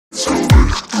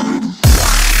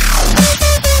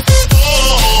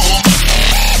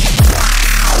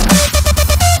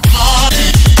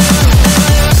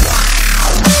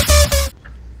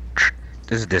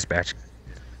Dispatch.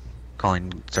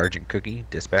 Calling Sergeant Cookie.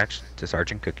 Dispatch to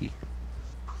Sergeant Cookie.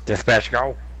 Dispatch,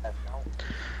 go.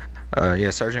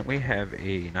 Yeah, Sergeant, we have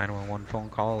a 911 phone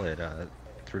call at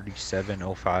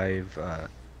 3705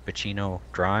 Pacino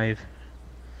Drive.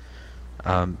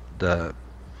 The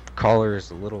caller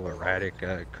is a little erratic.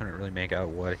 Couldn't really make out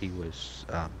what he was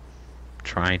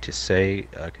trying to say.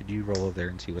 Could you roll over there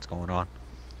and see what's going on?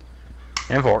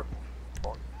 And for.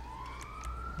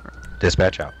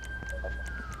 Dispatch out.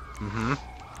 Mm-hmm.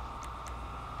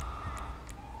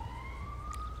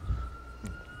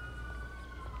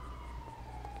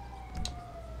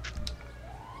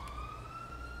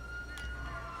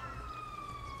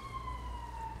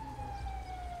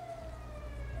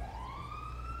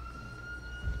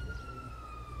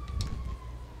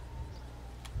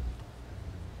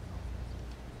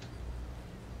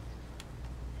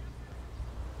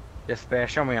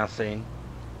 Dispatch, show me on scene.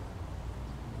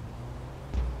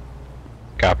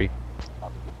 Copy.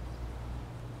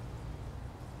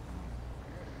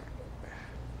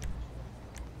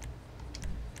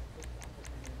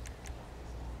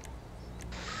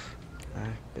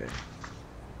 Okay.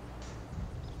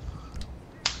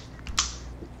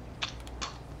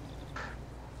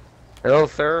 Hello,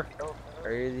 sir.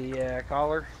 Are you the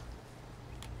caller?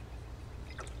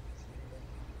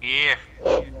 Yeah.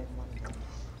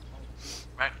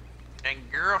 My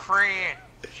girlfriend,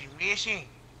 she's missing.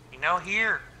 You know,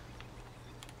 here.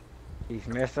 She's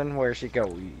missing. Where'd she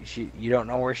go? You don't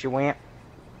know where she went?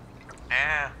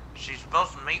 Yeah, she's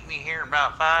supposed to meet me here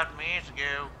about 5 minutes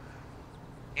ago.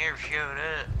 Never showed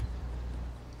up.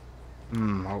 Did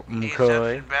something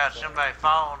Okay. about somebody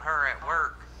following her at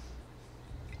work.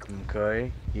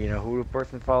 Okay. You know who the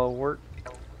person followed work?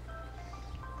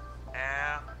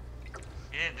 Yeah.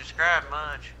 She didn't describe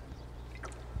much.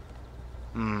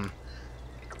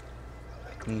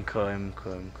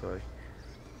 Okay.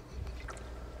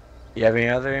 You have any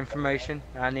other information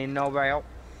I need to know about?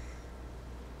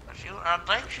 I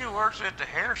think she works at the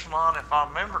hair salon, if I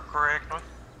remember correctly.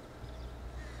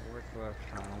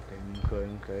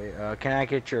 Okay. Can I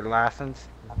get your license,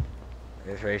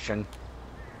 registration,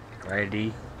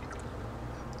 ID?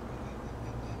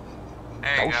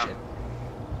 There you go. Shit.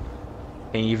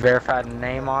 Can you verify the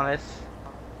name on this?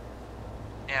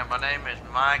 Yeah, my name is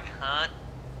Mike Hunt.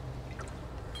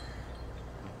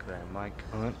 Okay, Mike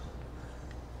Hunt.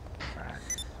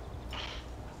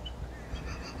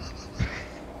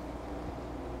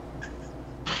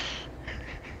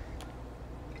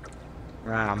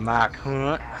 Right, Mike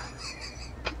Hunt.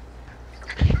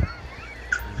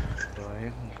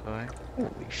 Okay. Holy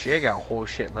shit, I got a whole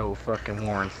shitload of fucking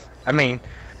warrants. I mean,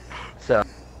 so.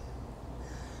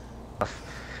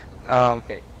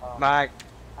 Okay, Mike,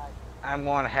 I'm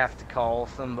gonna have to call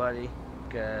somebody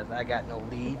because I got no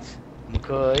leads.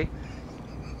 Okay.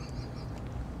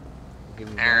 Give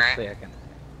me 1 second.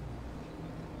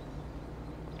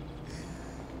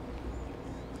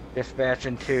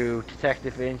 Dispatching to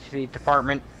Detective Agency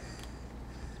Department.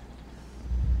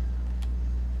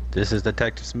 This is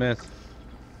Detective Smith.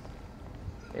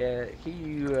 Can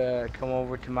you come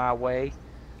over to my way?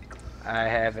 I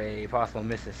have a possible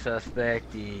missing suspect.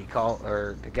 The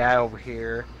guy over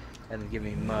here hasn't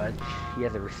given me much. He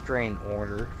has a restraining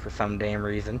order for some damn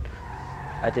reason.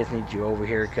 I just need you over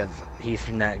here because he's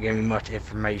not giving me much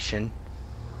information.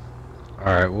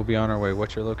 Alright, we'll be on our way.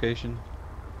 What's your location?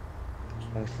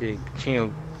 Let me see,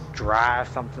 Continue Drive,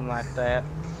 something like that.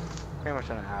 Pretty much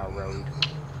on an hour road.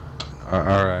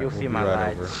 Alright, You'll see my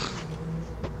right lights.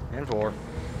 over. And 4.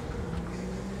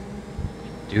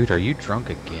 Dude, are you drunk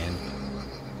again?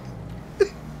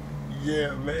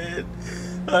 Yeah, man.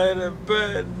 I had a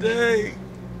bad day.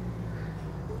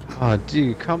 Oh,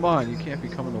 dude, come on. You can't be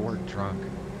coming to work drunk.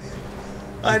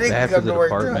 I didn't Bad come for the to work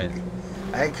department. drunk.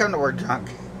 I didn't come to work drunk.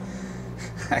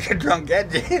 I got drunk at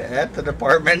the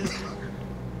department.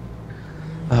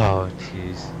 Oh,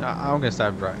 jeez. I'm gonna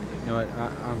stop driving. You know what?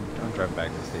 I'm driving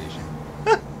back to the station.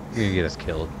 You're gonna get us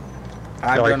killed.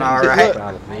 I'm So I doing can all get right.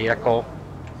 out of the vehicle.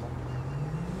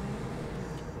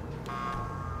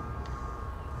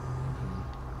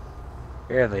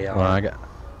 Here they are. Well,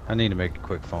 I need to make a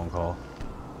quick phone call.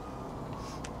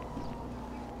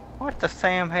 What the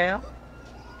Sam hell?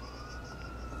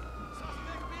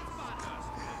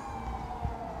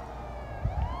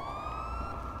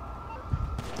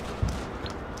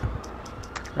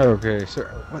 Okay, sir.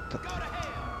 What the?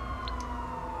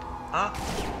 Huh?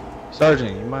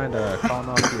 Sergeant, you mind calling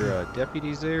off your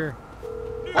deputies there?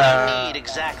 What do you need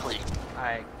exactly?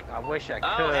 I wish I could,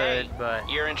 Oh, hey, but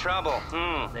you're in trouble.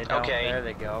 they don't. Okay. There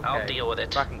they go. Okay. I'll deal with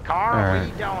it. Fucking car, what are Alright.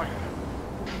 you doing?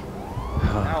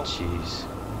 Oh, Ow. jeez.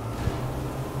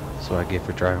 So I get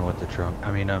for driving with the trunk.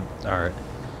 I mean, alright.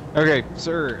 Okay,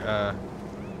 sir,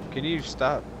 can you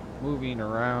stop moving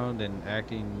around and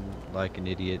acting like an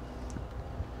idiot?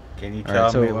 Can you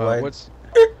Alright, tell me so, what what's...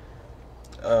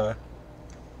 What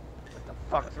the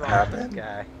fuck's wrong with happened?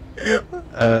 this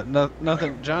guy?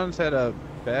 Nothing. John's had a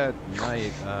bad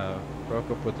night, broke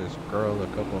up with his girl a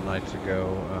couple of nights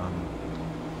ago,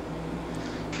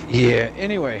 yeah,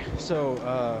 anyway,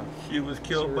 so, She was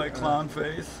killed sir, by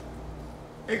Clownface.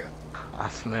 I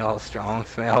smell a strong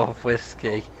smell of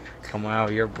whiskey coming out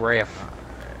of your breath.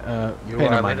 You pay no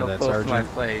are a mind to little that, close to my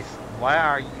Sergeant. face. Why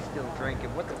are you still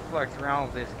drinking? What the fuck's wrong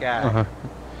with this guy?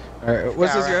 Alright,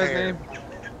 what's this guy guy's right here. name?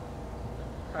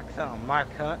 Like something,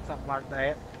 Mike Hunt, something like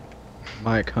that.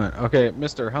 Mike Hunt. Okay,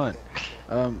 Mr. Hunt.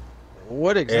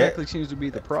 What exactly seems to be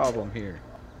the problem here?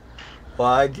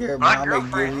 Why'd your My mommy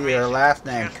girlfriend give you her last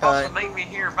name, She was supposed to cunt? meet me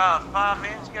here about 5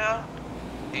 minutes ago,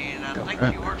 and I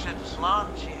think she works at the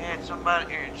salon. She had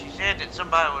somebody, and she said that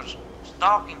somebody was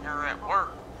stalking her at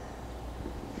work.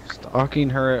 Stalking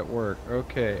her at work.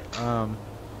 Okay.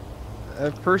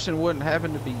 That person wouldn't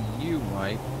happen to be you,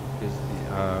 Mike, because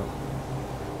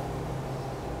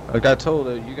I got told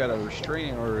that you got a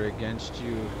restraining order against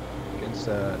you, against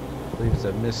I believe it's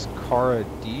a Miss Cara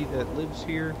D that lives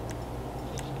here.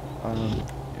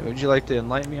 Would you like to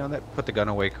enlighten me on that? Put the gun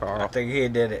away, I Carl. think he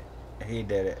did it. He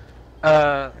did it.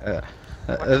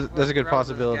 That's a good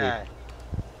possibility.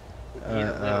 He's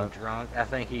a little drunk. I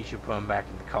think he should put him back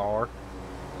in the car.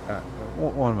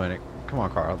 One minute. Come on,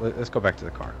 Carl. Let's go back to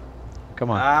the car. Come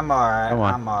on. I'm alright. Come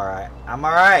on. I'm alright. I'm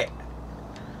alright.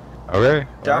 Okay.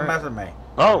 Don't mess with me.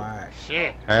 Oh, Alright.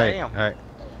 shit. Alright. Damn.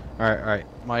 Alright.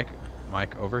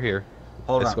 Mike, over here.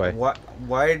 Hold This on. way.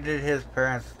 Why did his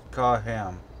parents call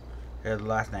him his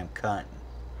last name cunt?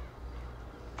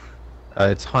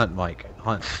 It's Hunt, Mike.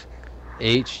 Hunt.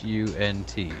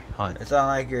 H-U-N-T. Hunt. It sounds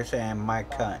like you're saying my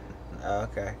cunt.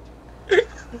 Okay.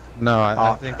 No,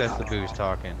 I think that's the booze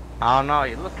talking. I don't know.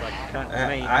 You look like a cunt to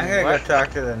me. I'm gonna What? go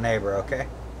talk to the neighbor, okay?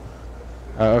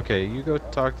 Okay, you go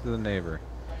talk to the neighbor.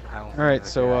 I don't Alright, think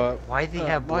so, that guy- Why does he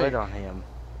have blood Mike. on him?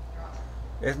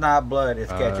 It's not blood, it's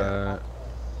ketchup.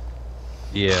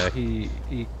 Yeah, he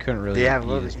couldn't really Did he have eat a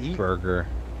little his to eat? burger.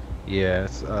 Yeah,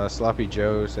 it's Sloppy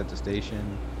Joe's at the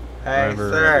station. Hey,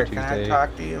 remember sir, every can I Tuesday?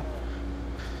 talk to you?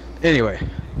 Anyway,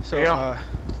 so Yeah.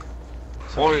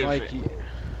 so Mike, You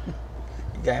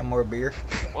got any more beer?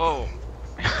 Whoa.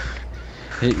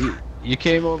 you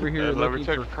came over here let me looking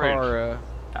check for the fridge. Cara,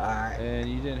 Alright. and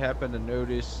you didn't happen to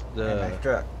notice Yeah, the nice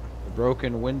truck.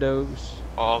 broken windows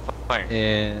All thanks.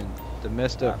 and the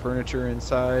messed up furniture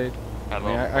inside. I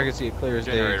mean, I can see it clear as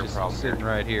day, Generator just problem sitting here.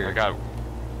 right here. I got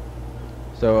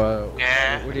So,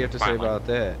 Yeah, what do you have to say finally. about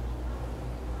that?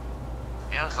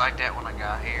 it was like that when I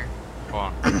got here.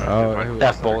 Come Oh,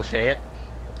 That's bullshit.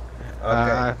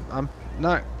 Okay. I'm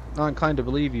not inclined to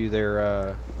believe you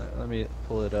there. Let me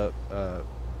pull it up.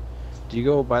 Do you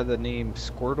go by the name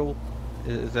Squirtle?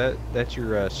 Is that's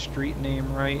your street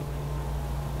name, right,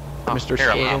 Mr. Here,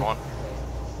 I Squirtle? found one.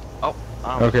 Oh,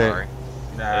 I'm Okay. sorry.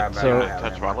 Nah, It but so- I don't have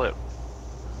touched any my more. lip.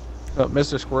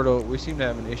 Mr. Squirtle, we seem to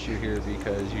have an issue here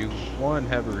because you, one,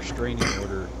 have a restraining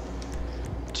order.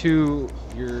 Two,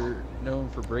 you're known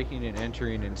for breaking and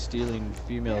entering and stealing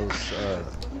females'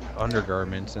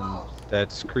 undergarments, and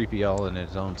that's creepy all in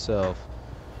its own self.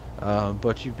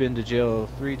 But you've been to jail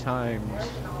 3 times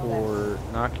for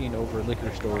knocking over liquor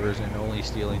stores and only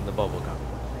stealing the bubble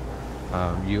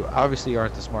gum. You obviously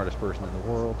aren't the smartest person in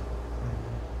the world,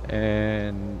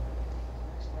 and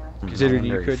considering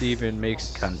you couldn't even make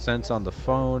sense on the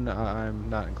phone, I'm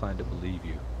not inclined to believe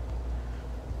you.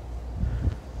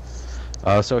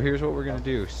 So here's what we're gonna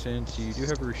do. Since you do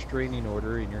have a restraining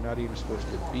order and you're not even supposed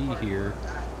to be here,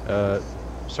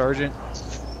 Sergeant,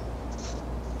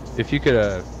 if you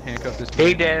could handcuff this He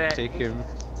man did and it.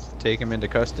 take him into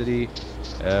custody,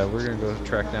 we're gonna go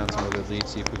track down some other leads,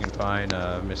 see if we can find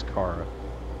Miss Cara.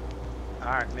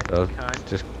 Alright, So Mr. Cunt.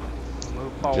 just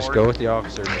Move forward. go with the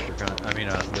officer, Mr. Cunt. I mean,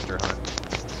 Mr.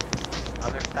 Hunt.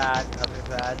 Other side.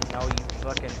 No, you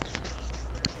fucking.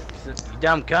 You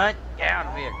dumb cunt. Get out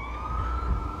of here.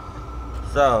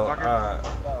 So, Fucker.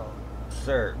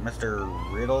 sir, Mr.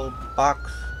 Riddlebox,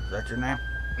 is that your name?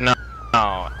 No. It's,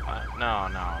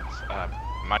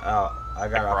 my Oh, I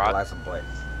got it off the crotch. license plate.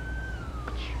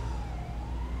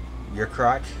 Your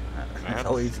crotch? That's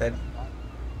what you said?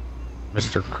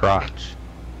 Mr. Crotch.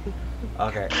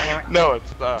 Okay. No,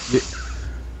 it's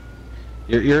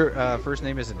Your first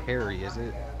name isn't Harry, is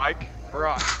it? Mike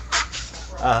Rock.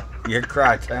 Your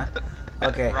crotch, huh?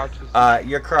 Okay.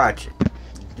 Your crotch.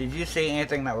 Did you see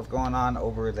anything that was going on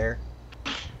over there?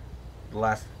 The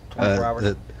last 24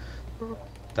 hours?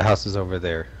 The house is over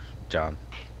there, John.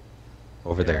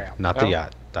 Over Get there, out. not the Oh.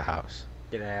 yacht. The house.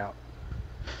 Get out.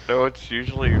 No, it's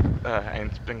usually, and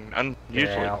it's been Get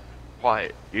unusually out.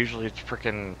 quiet. Usually it's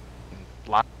freaking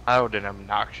loud and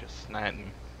obnoxious, and I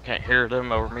can't hear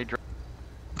them over me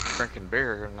drinking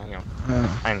beer, and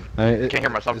I can't hear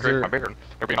myself drinking my beer, and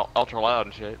they're being ultra loud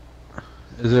and shit.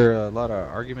 Is there a lot of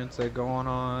arguments that going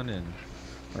on,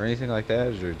 or anything like that?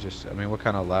 Is there just, I mean, what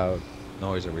kind of loud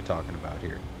noise are we talking about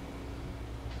here?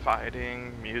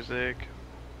 Fighting, music,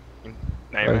 you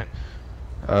name Right.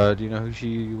 it. Do you know who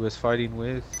she was fighting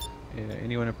with?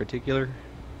 Anyone in particular?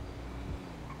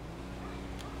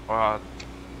 Well,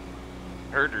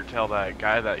 I heard her tell that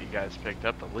guy that you guys picked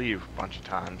up to leave a bunch of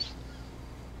times.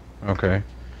 Okay.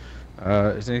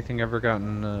 Has anything ever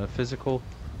gotten physical?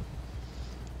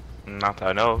 Not that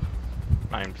I know of.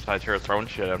 I mean, besides her throwing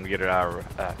shit at him to get it out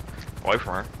of, away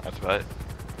from her. That's about it.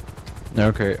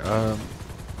 Okay.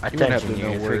 Attention, have to know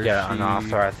units. where We got she-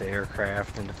 unauthorized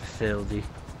aircraft in the facility.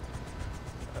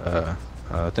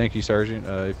 Thank you, Sergeant.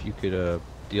 If you could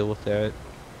deal with that.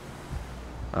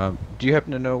 Do you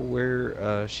happen to know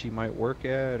where she might work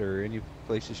at, or any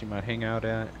places she might hang out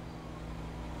at?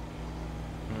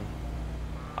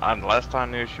 The last time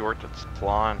I knew, she worked at the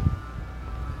salon.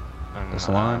 And, The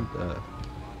salon?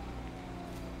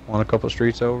 One a couple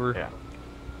streets over? Yeah.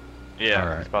 Yeah,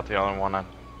 Alright. that's about the only one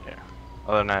yeah.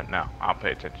 Other than that, no, I'll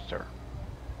pay attention to her.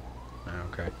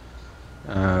 Okay.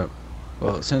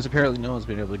 Well, since apparently no one's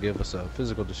been able to give us a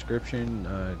physical description,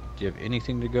 do you have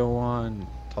anything to go on?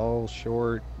 Tall,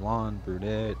 short, blonde,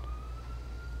 brunette?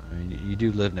 I mean, you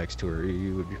do live next to her.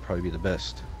 You would probably be the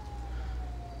best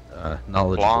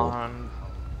knowledgeable. Blonde,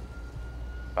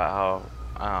 about,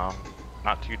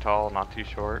 not too tall, not too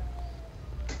short.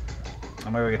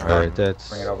 I'm maybe we can Alright, that's...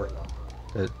 bring it over.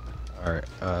 Alright,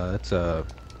 that's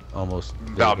almost...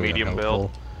 About visibly medium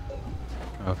unhelpful.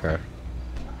 Okay.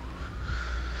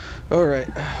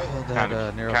 Alright, well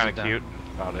that narrows Kind it of down. cute.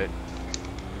 About it.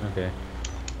 Okay.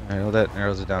 Alright, well that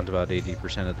narrows it down to about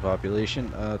 80% of the population.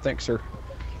 Thanks, sir.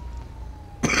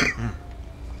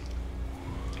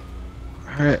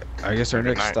 Alright, I guess our Good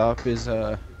next night. stop is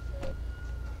the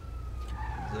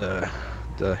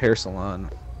hair salon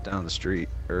down the street,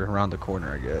 or around the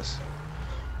corner, I guess.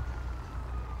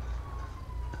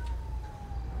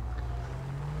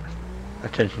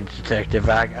 Attention, detective.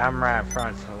 I'm right in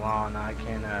front of the salon. I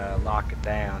can lock it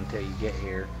down until you get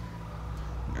here.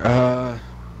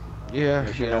 Yeah,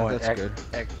 If you know what that's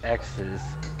good. X is.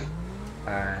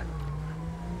 Alright.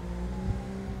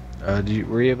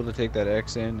 Were you able to take that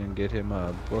X in and get him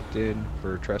booked in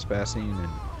for trespassing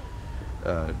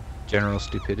and general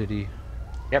stupidity?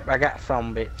 Yep, I got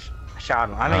some bitch. I shot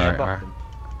him. I mean, I Alright, bucked him.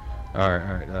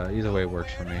 Alright, either way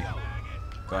works for me.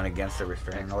 Going against the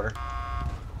restraining order.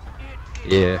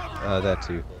 Yeah, that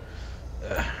too.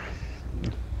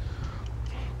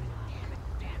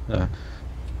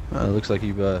 Looks like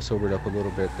you've sobered up a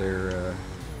little bit there,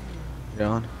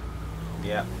 John.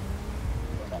 Yeah.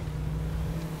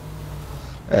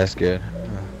 That's good.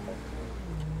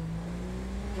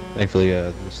 Thankfully,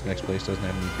 this next place doesn't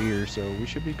have any beer, so we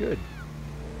should be good.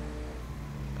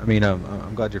 I mean,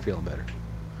 I'm glad you're feeling better.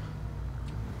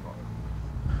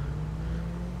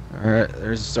 Alright,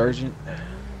 there's a sergeant.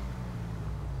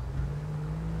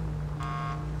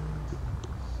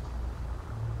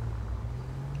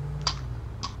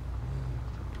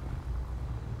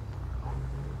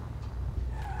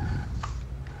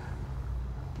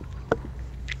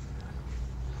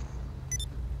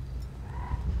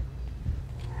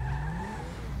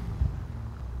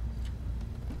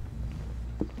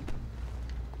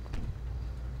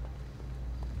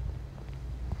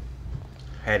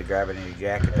 I had to grab it in your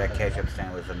jacket. That ketchup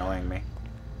stand was annoying me.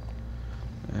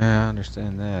 Yeah, I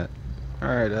understand that.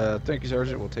 Alright, thank you,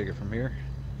 Sergeant. We'll take it from here.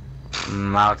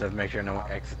 I'll have to make sure no one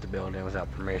exits the building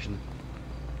without permission.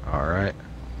 Alright.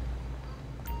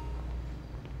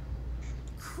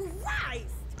 Christ!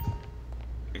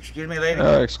 Excuse me, lady.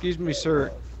 Excuse me,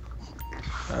 sir.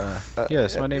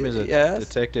 Yes, my name is yes?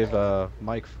 Detective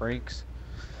Mike Franks.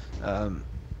 Yeah,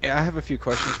 I have a few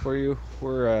questions for you.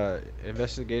 We're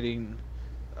investigating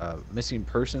missing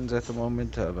persons at the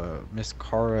moment of Miss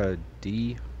Cara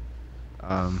D.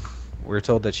 We're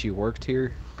told that she worked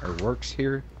here, or works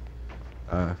here.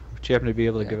 Would you happen to be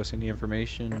able to give us any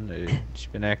information? She's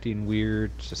been acting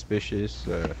weird, suspicious,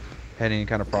 had any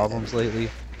kind of problems lately?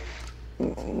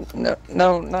 No,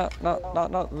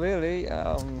 not really.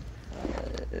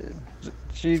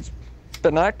 She's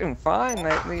been acting fine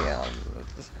lately.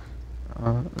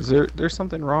 Is there's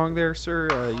something wrong there, sir?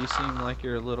 You seem like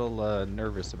you're a little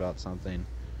nervous about something.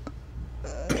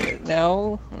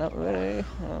 No, not really.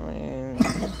 I mean,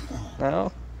 no,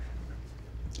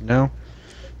 No.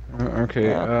 Okay.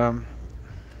 no.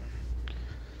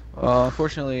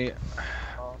 Unfortunately,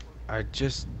 I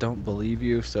just don't believe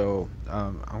you. So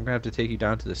I'm gonna have to take you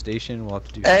down to the station. We'll have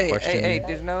to do some Hey! questioning.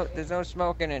 There's no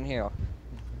smoking in here.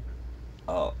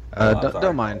 I'm Don't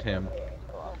sorry. mind him.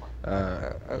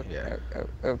 Yeah.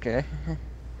 Okay.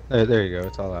 There you go.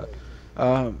 It's all out.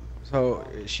 So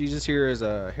she's just here as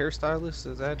a hairstylist.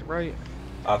 Is that right?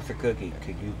 Officer Cookie,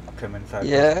 could you come inside,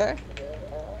 please? Yeah.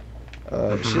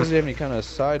 She doesn't have any kind of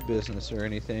side business or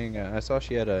anything. I saw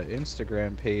she had an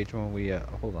Instagram page when we.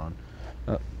 Hold on.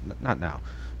 Not now.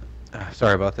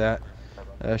 Sorry about that.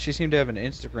 She seemed to have an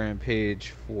Instagram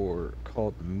page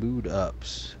called Mood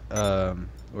Ups,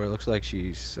 where it looks like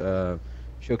she's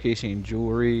showcasing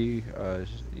jewelry.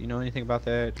 You know anything about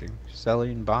that?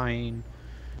 Selling, buying,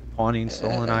 pawning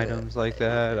stolen items like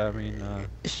that. I mean,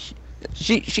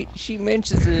 She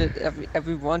mentions it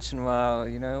every once in a while.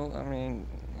 You know. I mean.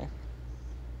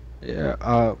 yeah.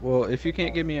 Well, if you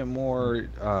can't give me a more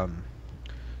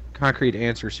concrete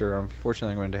answer, sir,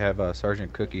 unfortunately, I'm going to have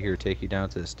Sergeant Cookie here take you down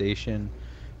to the station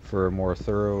for a more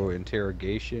thorough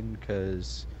interrogation.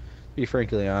 Because, to be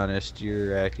frankly honest,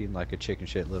 you're acting like a chicken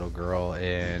shit little girl,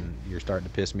 and you're starting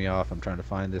to piss me off. I'm trying to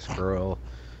find this girl.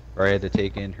 Or I had to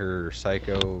take in her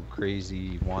psycho,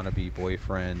 crazy, wannabe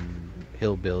boyfriend,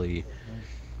 hillbilly.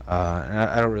 And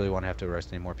I don't really want to have to arrest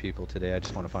any more people today. I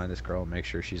just want to find this girl and make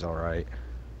sure she's all right.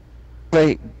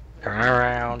 Wait. Turn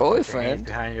around. Put your hands Boyfriend?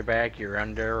 behind your back. You're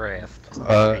under arrest.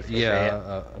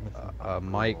 Yeah,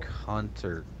 Mike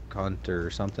Hunter, or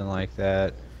something like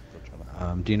that.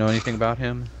 Do you know anything about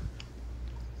him?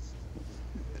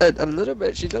 A little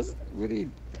bit. She doesn't really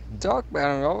talk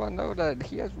about him. All I know that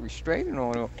he has restraining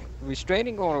order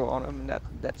on him. And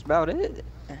that's about it.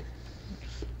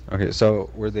 Okay, so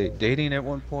were they dating at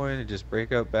one point and just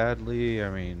break up badly? I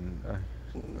mean,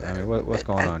 what's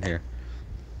going on here?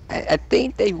 I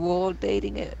think they were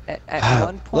dating at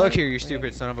one point. Look here, you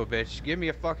stupid son of a bitch. Give me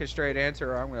a fucking straight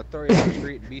answer, or I'm gonna throw you on the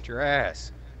street and beat your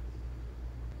ass.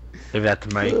 Leave that to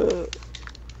me.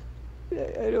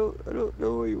 I don't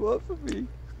know what you want from me.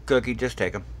 Cookie, just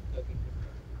take him.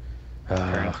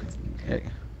 Okay.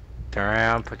 Turn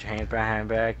around. Put your hands behind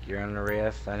your back. You're under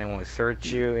arrest. I didn't want to search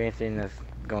you. Anything that's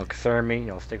gonna concern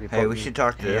me, stick me. Hey, we should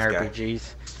talk to this guy.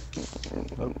 RPGs.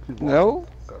 No.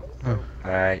 All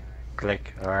right.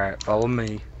 Click. All right. Follow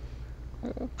me.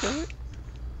 Okay.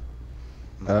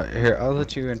 Here, I'll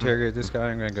let you interrogate this guy.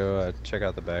 I'm gonna go check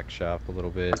out the back shop a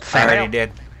little bit. I already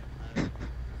did.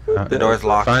 The door's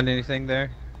locked. Find anything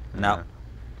there? No.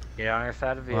 Get on your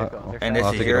side of the vehicle. Well, And I'll this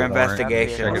have is to your get a warrant.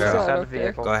 investigation. Check it out. Side of the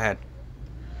vehicle. Go ahead.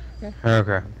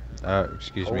 Okay.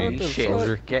 Excuse Holy me, shit.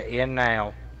 soldier. Get in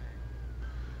now.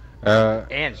 In.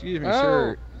 Excuse me, Oh.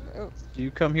 sir. Oh. Do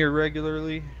you come here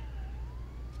regularly?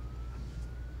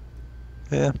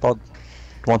 Yeah, about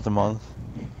once a month.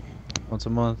 Once a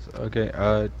month? Okay.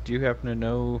 Do you happen to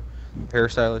know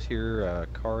hairstylist here,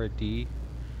 Cara D?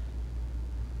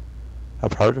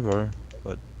 I've heard of her,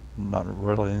 but not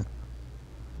really.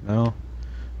 No?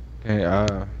 Okay,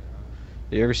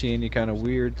 you ever see any kind of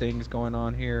weird things going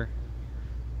on here?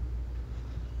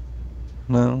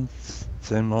 No,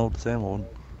 same old, same old.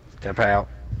 Step out.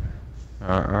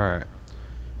 Alright.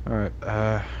 Alright,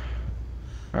 alright,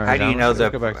 How do you now know let's the-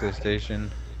 go back to the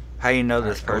station. How do you know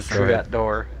this Go person? through ahead. that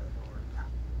door.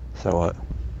 So what?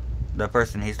 The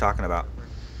person he's talking about.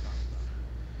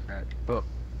 Alright. Book.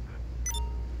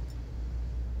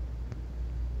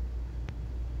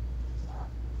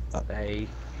 Stay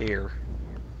here.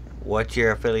 What's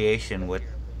your affiliation with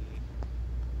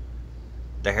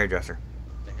the hairdresser?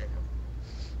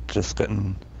 Just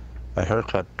getting my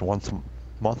haircut once a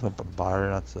month with the buyer,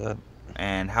 that's it.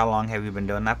 And how long have you been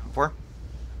doing that for?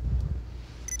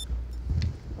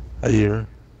 A year.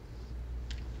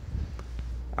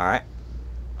 Alright.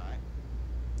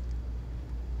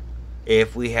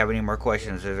 If we have any more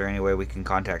questions, is there any way we can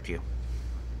contact you?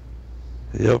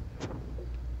 Yep.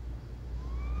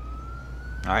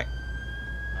 Alright.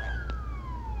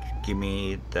 Give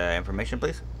me the information,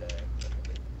 please.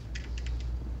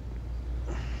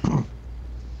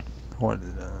 What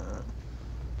did,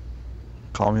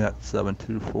 call me at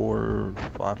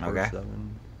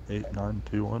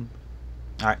 724-547-8921.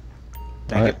 Thank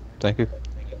Alright, you. thank you.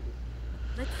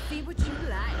 Let's see what you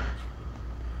like.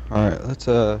 Alright, let's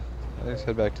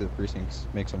head back to the precincts,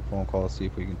 make some phone calls, see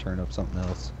if we can turn up something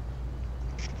else.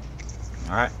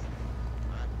 Alright.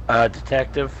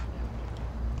 Detective,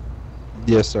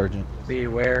 Yes, Sergeant. be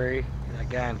wary. That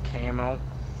guy in camo.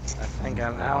 I think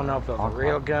I don't know if it was a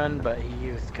real gun, but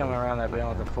he was coming around that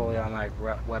building with a fully automatic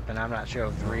weapon. I'm not sure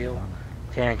if it's real.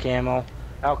 Tan camo.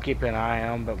 I'll keep an eye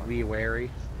on him, but be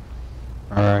wary.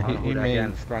 Alright, Who he that may...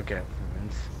 gun's sprung at.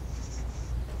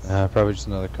 probably just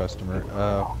another customer.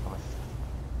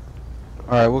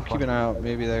 Alright, we'll keep an eye out.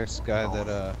 Maybe there's a guy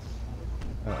that,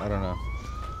 I don't know.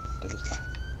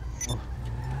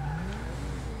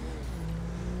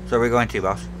 So we're going to,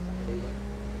 boss.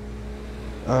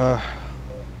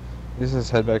 Let's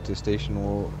just head back to the station.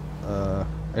 We'll,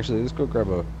 actually, let's go grab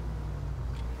a...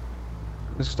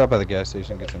 Let's stop by the gas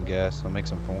station, get some gas. I'll make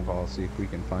some phone calls, see if we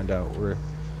can find out where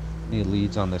any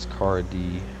leads on this car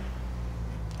D.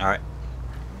 Alright.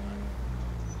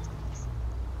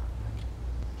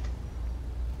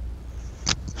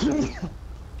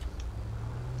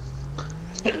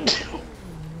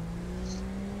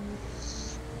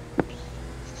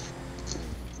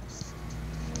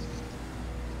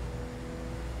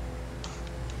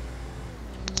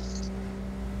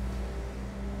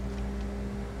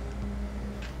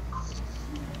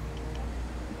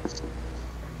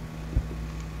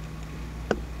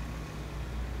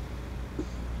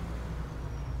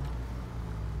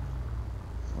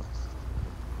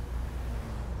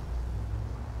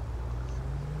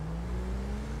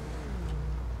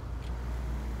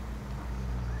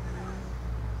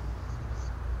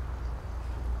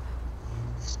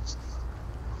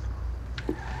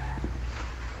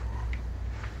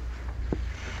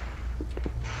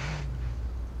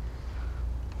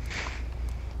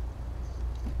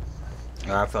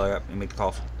 Alright, fill her up and make the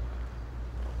calls.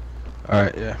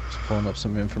 Alright, yeah. Just pulling up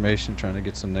some information, trying to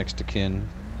get some next to kin.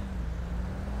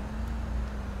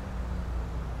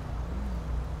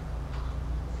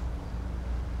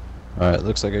 Alright,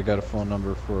 looks like I got a phone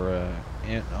number for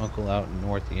aunt and uncle out in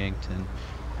North Yankton.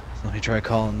 So let me try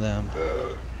calling them.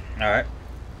 Alright.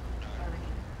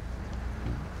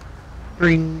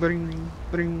 Bring, bring,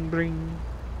 bring, bring,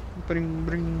 bring,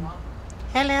 bring.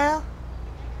 Hello?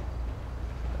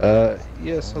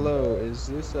 Yes, hello. Is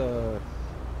this,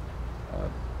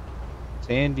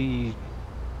 Sandy,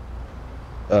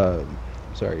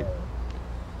 sorry,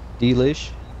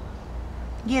 Delish?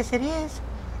 Yes, it is.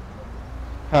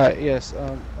 Hi, yes,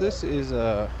 this is,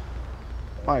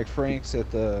 Mike Franks at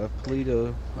the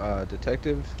Paleto,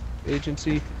 Detective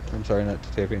Agency. I'm sorry, not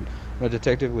detective. I'm a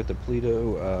detective with the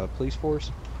Paleto, Police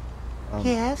Force.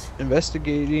 Yes.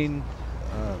 Investigating,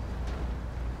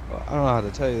 well, I don't know how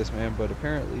to tell you this, man, but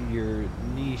apparently your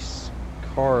niece,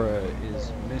 Cara,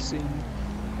 is missing,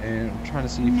 and I'm trying to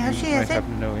see if you might happen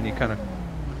to know any kind of...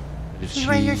 She's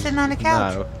right here sitting on the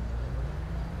couch.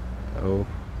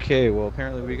 Okay, well,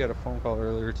 apparently we got a phone call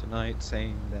earlier tonight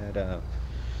saying that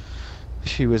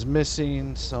she was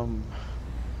missing. Some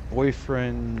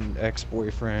boyfriend,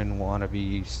 ex-boyfriend,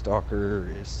 wannabe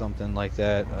stalker, something like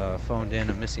that, phoned in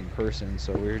a missing person,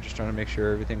 so we were just trying to make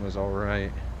sure everything was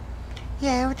alright.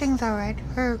 Yeah, everything's alright.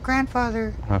 Her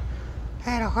grandfather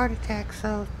had a heart attack,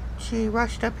 so she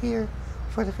rushed up here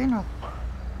for the funeral.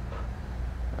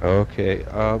 Okay,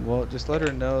 well, just let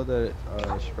her know that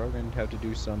she's probably going to have to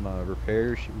do some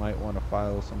repairs. She might want to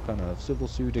file some kind of civil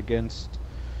suit against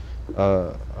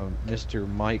Mr.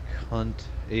 Mike Hunt,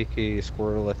 aka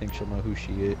Squirrel. I think she'll know who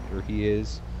he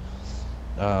is,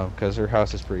 because her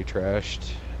house is pretty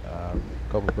trashed. A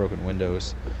couple broken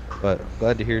windows, but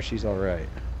glad to hear she's alright.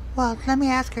 Well, let me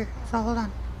ask her, so hold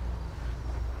on.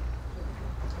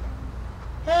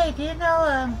 Hey, do you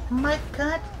know Mike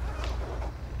Hunt?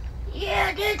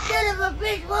 Yeah, this son of a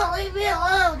bitch won't leave me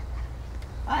alone.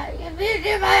 If he's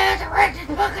in my ass, arrest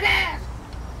his fucking ass.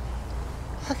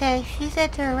 Okay, she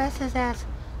said to arrest his ass.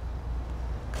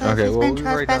 Cause Okay, he's well, been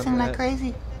we'll write trespassing down like that.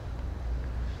 crazy.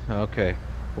 Okay,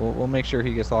 we'll make sure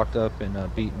he gets locked up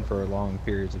and beaten for long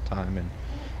periods of time, and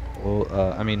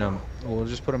we'll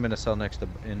just put him in a cell next to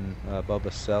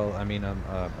Bubba's cell.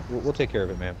 We'll take care of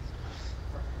it, ma'am.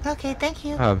 Okay, thank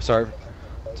you. Sorry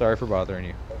for bothering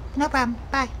you. No problem.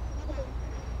 Bye.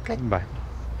 Good. Bye.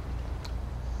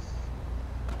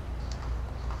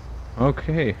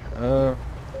 Okay,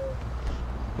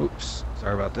 oops,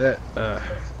 sorry about that.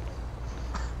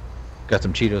 Got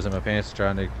some Cheetos in my pants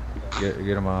trying to get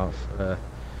them off.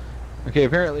 Okay,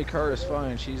 apparently Cara's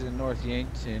fine. She's in North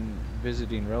Yankton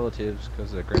visiting relatives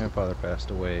because their grandfather passed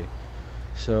away.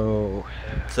 So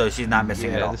she's not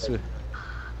missing at all?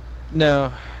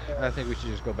 No, I think we should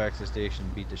just go back to the station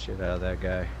and beat the shit out of that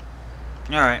guy.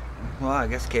 Alright, well, I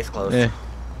guess case closed. Yeah.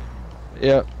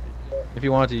 Yep. If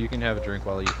you want to, you can have a drink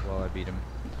while I beat him.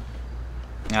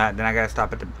 Then I gotta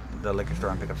stop at the liquor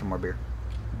store and pick up some more beer.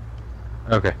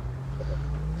 Okay.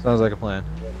 Sounds like a plan.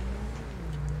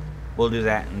 We'll do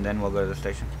that, and then we'll go to the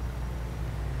station.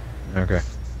 Okay.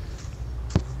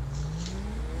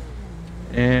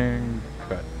 And